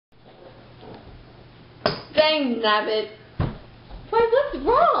Dang nabbit. Why, what's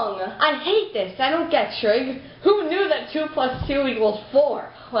wrong? I hate this. I don't get Trig. Who knew that 2 + 2 equals 4?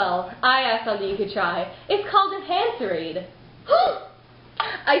 Well, I have something you could try. It's called Enhancerade.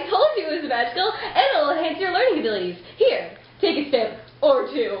 I told you it was magical, and it'll enhance your learning abilities. Here, take a sip. Or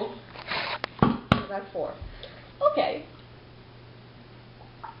 2. That's 4. Okay.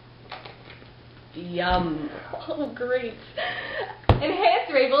 Yum. Oh, great.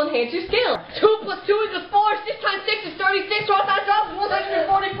 Enhancerade will enhance your skills. 2 + 2 = 4. 6 × 6 is 36. 12 × 12 is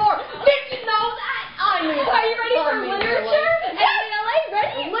 144. Did you know that? I knew that. Are you ready for literature? Yes.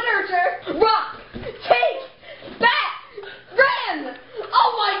 Ready? Literature. Rock. Take. Bat. Ram.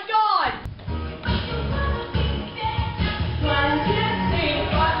 Oh my God. 1, 2, 3,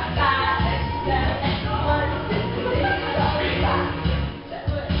 4, 5, 6, 7, 8, 1, 2, 3, 4, 5.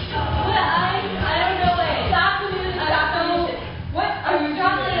 I don't know it. Stop the music. Stop the music. What are you doing?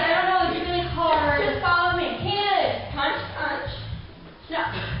 I don't know. It's really hard. Just follow me. Hit. Punch, punch. No.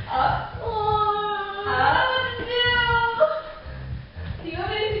 Up. No. Do you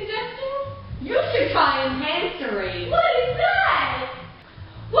have any suggestions? You should try Enhancerade. What is that?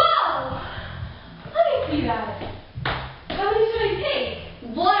 Whoa! Let me see that. How many should I take?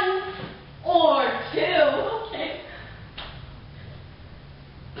 1 or 2. Okay.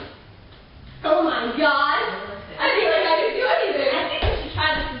 Oh my God! I feel like I didn't do anything. I think we should try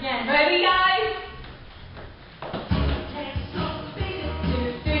this again. Ready, guys? 2,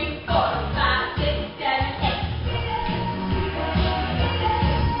 3, 4, 5, 6, 7, 8.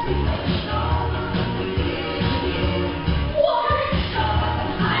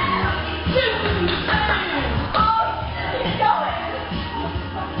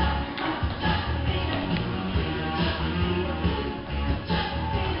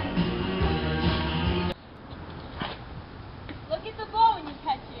 Look at the ball when you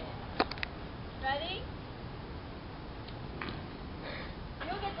catch it. Ready?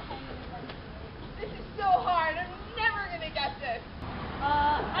 You'll get the hang of it. This is so hard. I'm never gonna get this.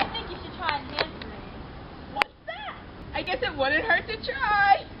 I think you should try Enhancerade. What's that? I guess it wouldn't hurt to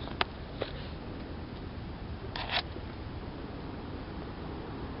try.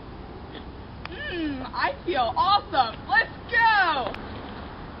 I feel awesome. Let's go.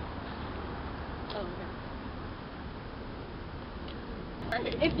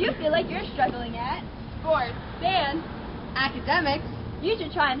 If you feel like you're struggling at Sports. dance, Academics. you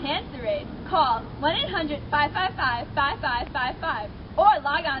should try Enhancerade. Call 1-800-555-5555 or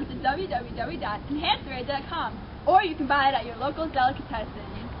log on to www.enhancerade.com, or you can buy it at your local delicatessen.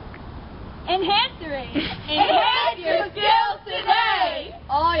 Enhancerade. Enhance your skills today.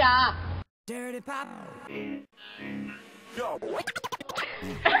 Oh yeah. Dirty pop. You look.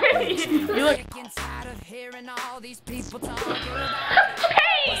 Tired of hearing all these people talk about.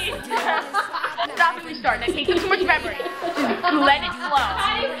 Hey! Stop and restart. That takes too much memory. Just let it flow.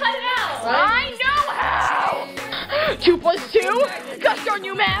 How do you cut it out? I know how. 2 + 2. Just your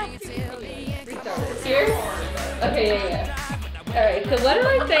new math. Here? Okay, yeah. Alright, so what do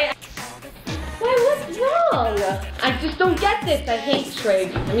I say? Why, what's wrong? I just don't get this. I hate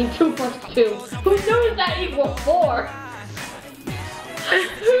Trig. I mean, 2 + 2. Who knows that equals 4?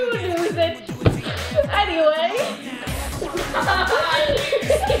 Who knows it? Anyway.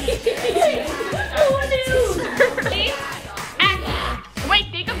 Who knew? Wait,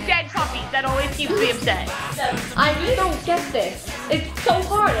 think of dead puppies. That always keeps me upset. I just don't get this. It's so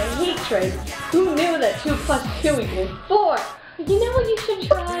hard. I hate Trig. Who knew that 2 + 2 equals 4? You know what you should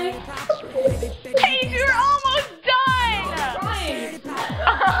try? Hey, you're almost done! Trying.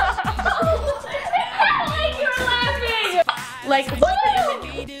 Like you're laughing! Like, what?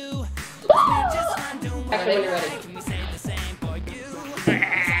 Actually, when you're ready.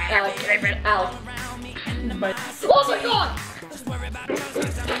 Alex. Oh my God!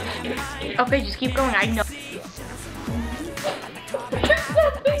 Okay, just keep going. I know.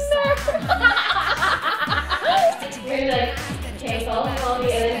 You're like, okay, follow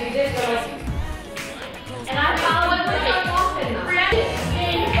me, and then do this, and I follow it with my walking.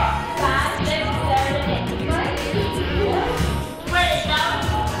 5, 6, 7, 8. Wait, no.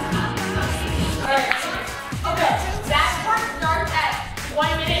 Alright. Okay, that part starts at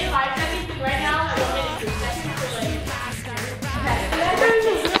 1 minute, 5 seconds, and right now at 1 minute, 3 seconds.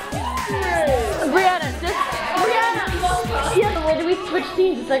 Brianna, just Brianna. Yeah, the way that we switch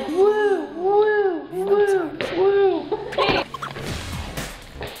teams, it's like woo, woo, woo, woo.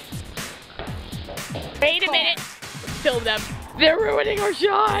 Wait a minute. Film them. They're ruining our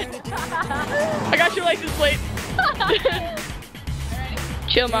shot. I got your license plate.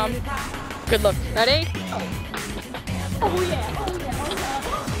 Chill, Mom. Good luck. Ready? Oh yeah.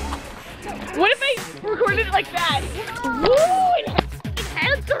 What if I did it like that. Woo!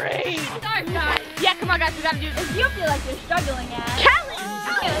 Enhancerade! Start, guys. Yeah, come on, guys, we gotta do this. If you feel like you're struggling at. Kelly!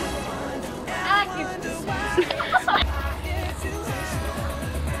 I like your.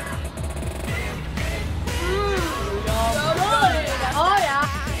 Oh yeah.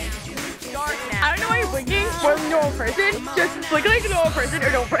 I don't know why you're blinking for a normal person. Just blink like a normal person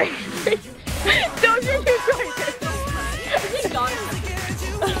or don't blink. Those are two choices.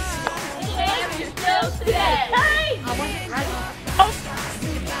 Hey!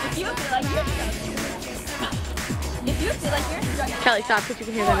 If you feel like you're struggling. Kelly, stop, because you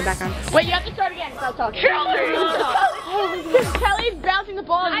can hear that in the background. Wait, you have to start again. Stop talking. Kelly! Kelly's bouncing the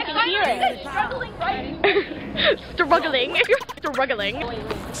ball and you can hear it. Struggling right. Struggling. If you're struggling.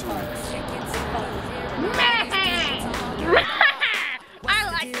 I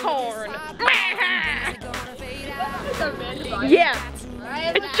like corn. Yeah.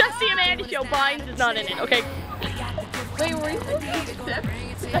 It's just the Amanda Show. Vines is not in it, okay? Wait, were you supposed to take a sip?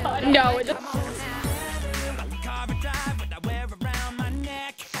 No, it's